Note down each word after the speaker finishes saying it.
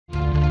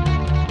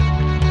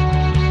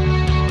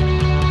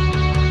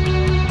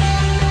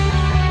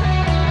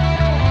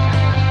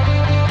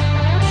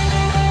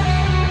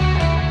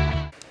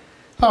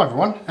Hi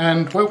everyone,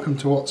 and welcome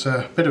to what's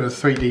a bit of a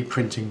 3D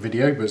printing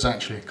video, but it's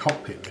actually a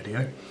cockpit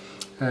video.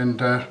 And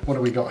what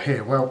have we got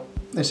here? Well,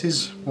 this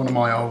is one of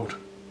my old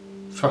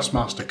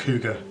Thrustmaster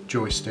Cougar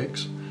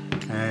joysticks,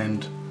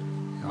 and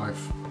I've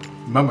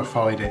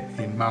mummified it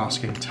in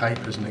masking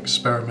tape as an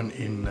experiment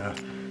in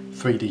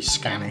 3D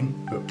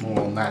scanning, but more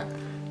on that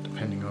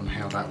depending on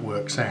how that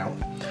works out.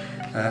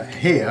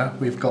 Here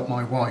we've got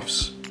my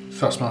wife's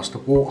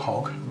Thrustmaster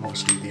Warthog,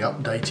 obviously the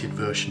updated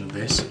version of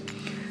this.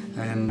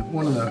 And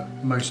one of the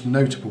most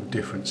notable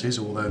differences,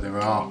 although there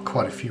are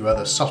quite a few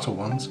other subtle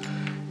ones,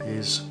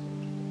 is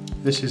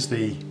this is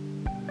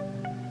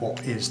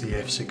what is the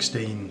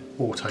F16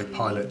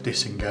 autopilot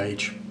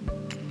disengage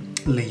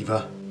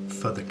lever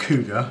for the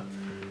Cougar,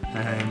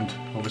 and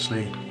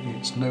obviously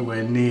it's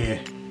nowhere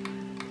near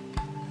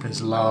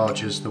as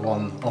large as the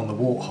one on the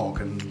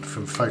Warthog, and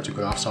from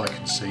photographs I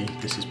can see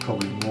this is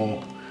probably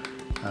more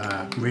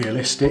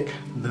realistic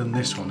than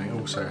this one. It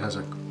also has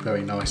a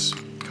very nice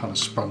kind of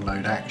sprung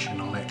load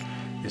action on it.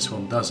 This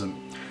one doesn't.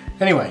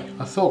 Anyway,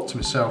 I thought to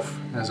myself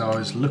as I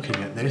was looking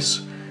at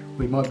this,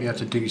 we might be able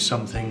to do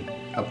something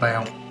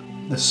about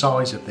the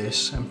size of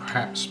this and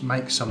perhaps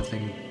make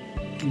something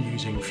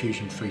using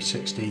Fusion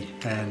 360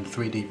 and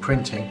 3D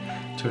printing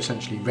to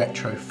essentially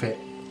retrofit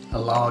a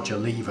larger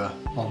lever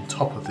on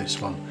top of this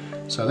one.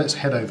 So let's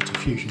head over to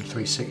Fusion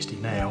 360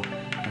 now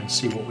and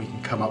see what we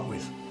can come up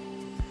with.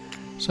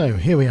 So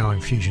here we are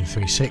in Fusion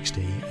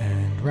 360,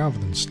 and rather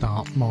than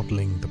start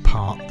modelling the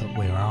part that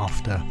we're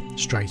after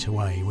straight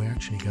away, we're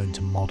actually going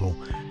to model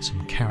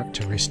some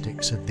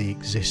characteristics of the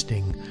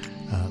existing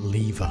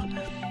lever,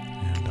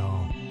 and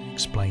I'll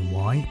explain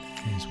why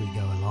as we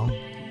go along.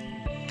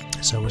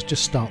 So let's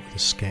just start with a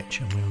sketch,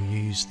 and we'll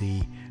use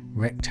the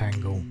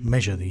rectangle,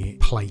 measure the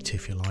plate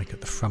if you like at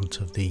the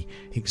front of the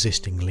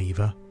existing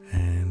lever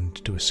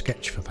and do a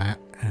sketch for that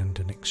and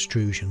an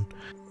extrusion.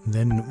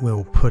 Then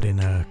we'll put in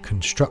a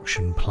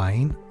construction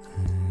plane,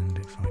 and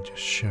if I just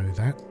show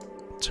that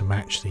to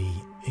match the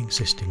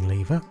existing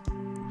lever,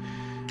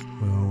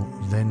 we'll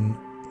then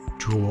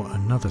draw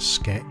another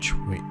sketch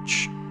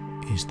which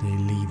is the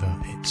lever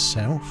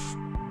itself,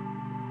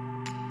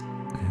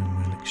 and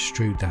we'll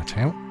extrude that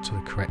out to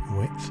the correct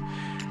width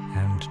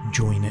and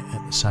join it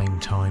at the same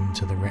time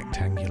to the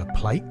rectangular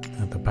plate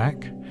at the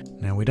back.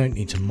 Now we don't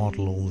need to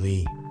model all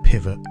the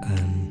pivot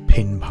and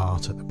pin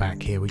part at the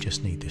back here, we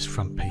just need this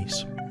front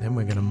piece. Then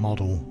we're going to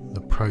model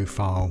the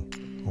profile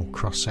or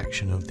cross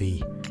section of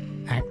the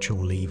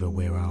actual lever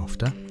we're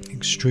after,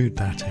 extrude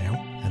that out,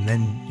 and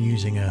then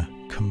using a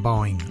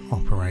combine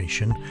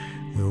operation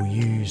we'll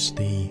use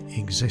the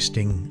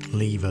existing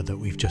lever that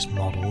we've just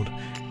modelled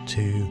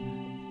to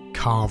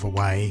carve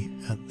away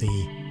at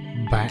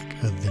the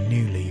back of the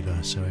new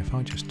lever. So if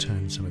I just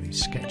turn some of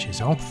these sketches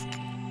off,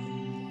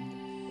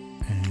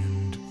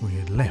 and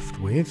we're left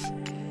with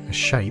a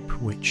shape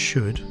which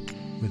should,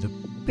 with a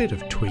bit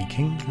of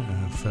tweaking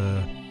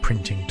for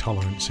printing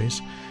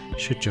tolerances,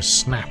 should just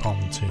snap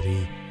onto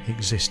the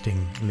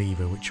existing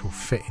lever, which will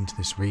fit into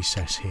this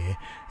recess here,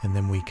 and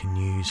then we can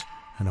use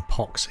an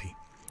epoxy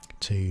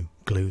to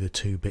glue the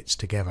two bits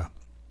together.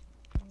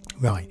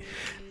 Right,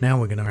 now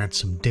we're going to add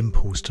some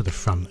dimples to the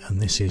front, and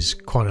this is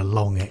quite a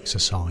long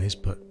exercise,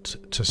 but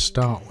to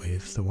start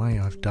with, the way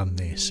I've done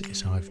this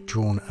is I've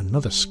drawn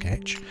another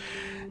sketch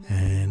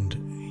and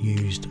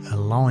used a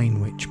line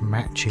which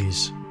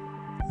matches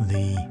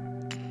the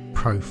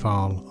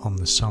profile on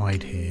the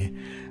side here.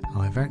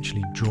 I've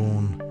actually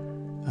drawn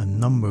a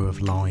number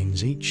of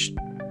lines, each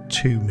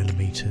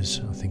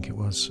 2mm, I think it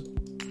was,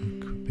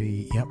 it could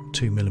be, yep,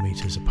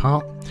 2mm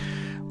apart,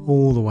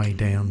 all the way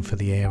down for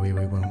the area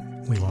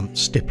we want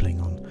stippling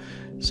on.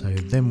 So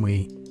then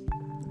we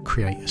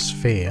create a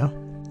sphere,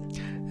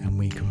 and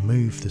we can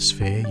move the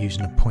sphere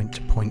using a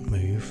point-to-point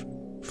move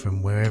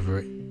from wherever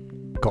it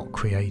got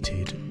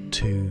created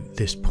to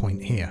this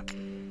point here.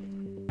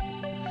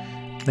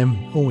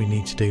 Then all we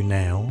need to do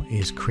now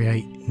is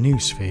create new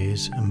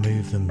spheres and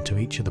move them to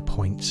each of the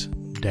points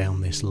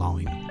down this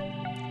line.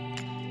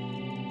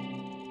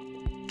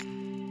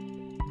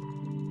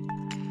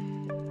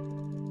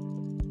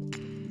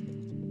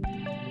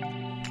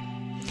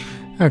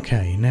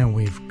 Okay, now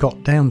we've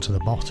got down to the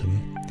bottom,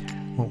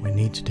 what we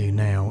need to do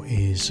now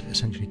is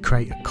essentially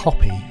create a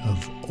copy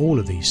of all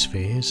of these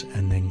spheres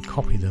and then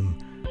copy them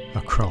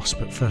across.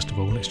 But first of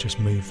all, let's just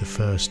move the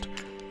first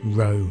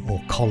row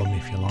or column,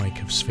 if you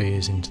like, of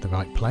spheres into the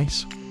right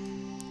place.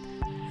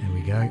 There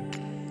we go.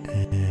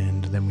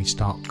 And then we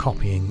start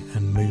copying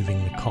and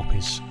moving the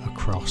copies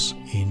across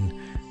in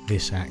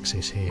this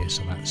axis here,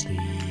 so that's the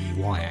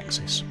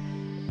y-axis.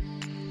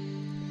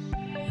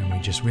 And we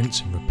just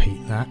rinse and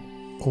repeat that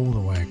all the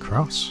way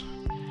across.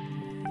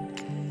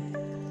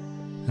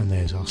 And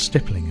there's our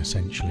stippling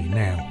essentially.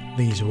 Now,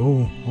 these are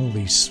all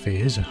these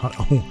spheres,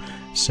 all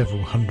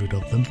several hundred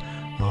of them,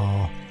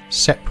 are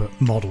separate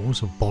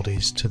models of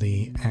bodies to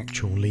the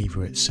actual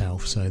lever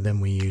itself. So then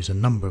we use a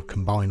number of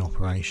combine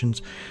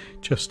operations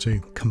just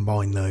to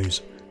combine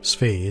those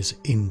spheres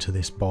into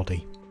this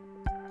body.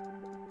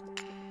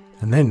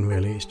 And then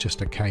really it's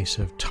just a case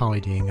of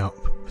tidying up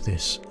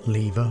this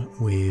lever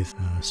with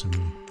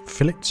some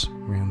fillets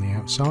around the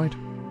outside,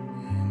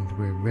 and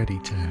we're ready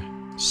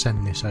to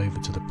send this over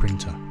to the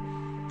printer.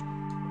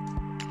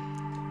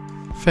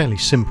 Fairly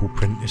simple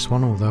print this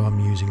one, although I'm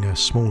using a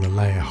smaller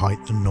layer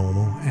height than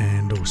normal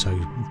and also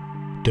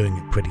doing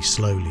it pretty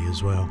slowly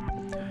as well.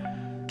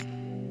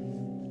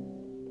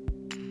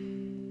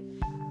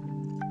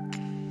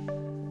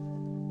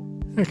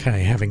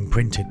 Okay, having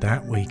printed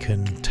that, we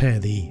can tear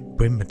the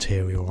brim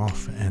material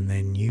off, and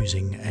then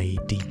using a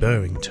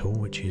deburring tool,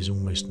 which is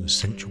almost an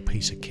essential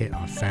piece of kit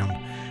I've found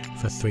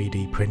for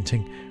 3D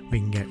printing, we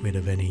can get rid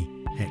of any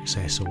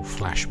excess or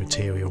flash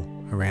material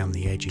around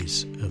the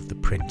edges of the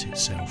print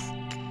itself.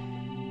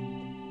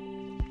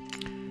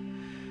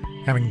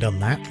 Having done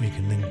that, we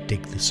can then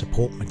dig the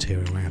support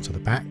material out of the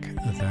back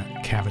of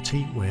that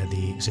cavity where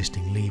the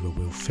existing lever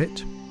will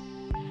fit.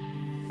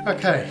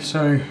 Okay,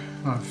 so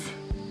I've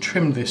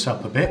trimmed this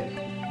up a bit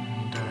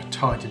and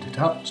tidied it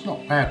up. It's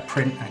not bad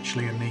print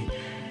actually, and the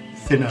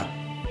thinner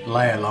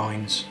layer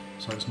lines,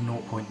 so it's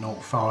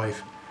 0.05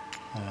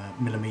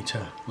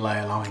 millimeter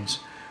layer lines,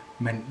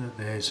 meant that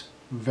there's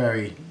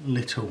very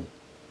little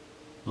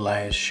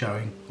layers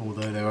showing,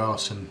 although there are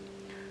some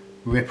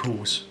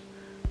ripples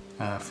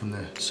from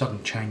the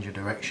sudden change of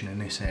direction in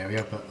this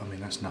area, but I mean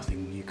that's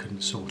nothing you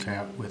couldn't sort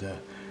out with a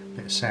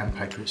bit of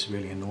sandpaper. It's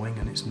really annoying,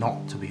 and it's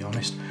not, to be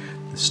honest.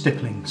 The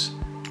stipplings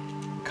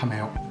come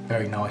out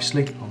very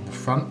nicely on the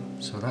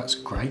front, so that's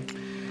great.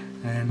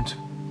 And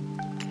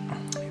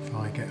if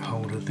I get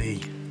hold of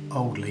the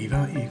old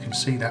lever, you can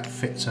see that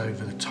fits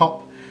over the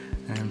top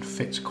and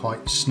fits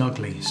quite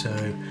snugly. So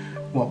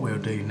what we'll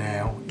do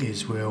now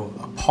is we'll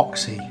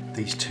epoxy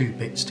these two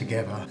bits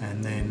together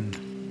and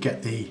then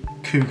get the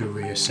Cougar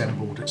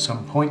reassembled at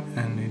some point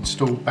and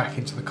installed back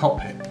into the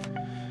cockpit.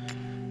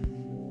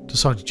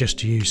 Decided just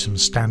to use some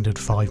standard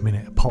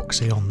 5-minute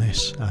epoxy on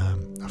this.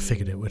 I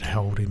figured it would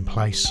hold in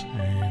place,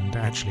 and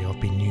actually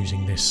I've been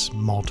using this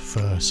mod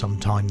for some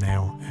time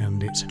now,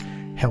 and it's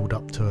held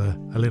up to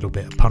a little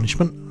bit of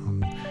punishment.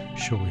 I'm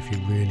sure if you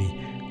really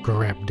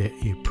grabbed it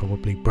you'd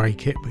probably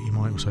break it, but you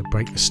might also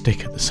break the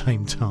stick at the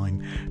same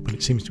time, but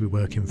it seems to be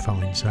working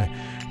fine. So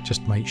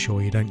just make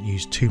sure you don't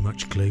use too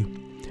much glue,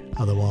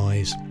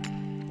 otherwise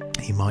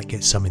you might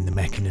get some in the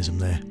mechanism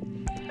there.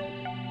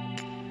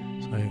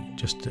 So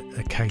just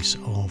a case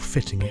of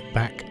fitting it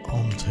back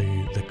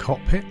onto the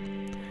cockpit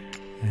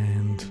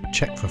and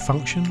check for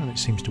function, and it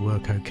seems to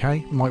work okay.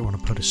 You might want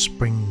to put a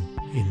spring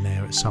in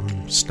there at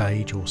some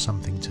stage or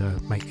something to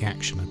make the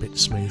action a bit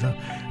smoother,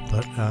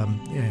 but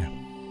yeah,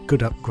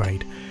 good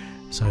upgrade.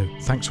 So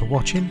thanks for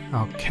watching.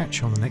 I'll catch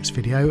you on the next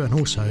video, and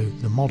also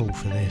the model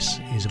for this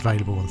is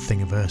available on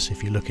Thingiverse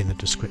if you look in the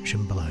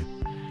description below.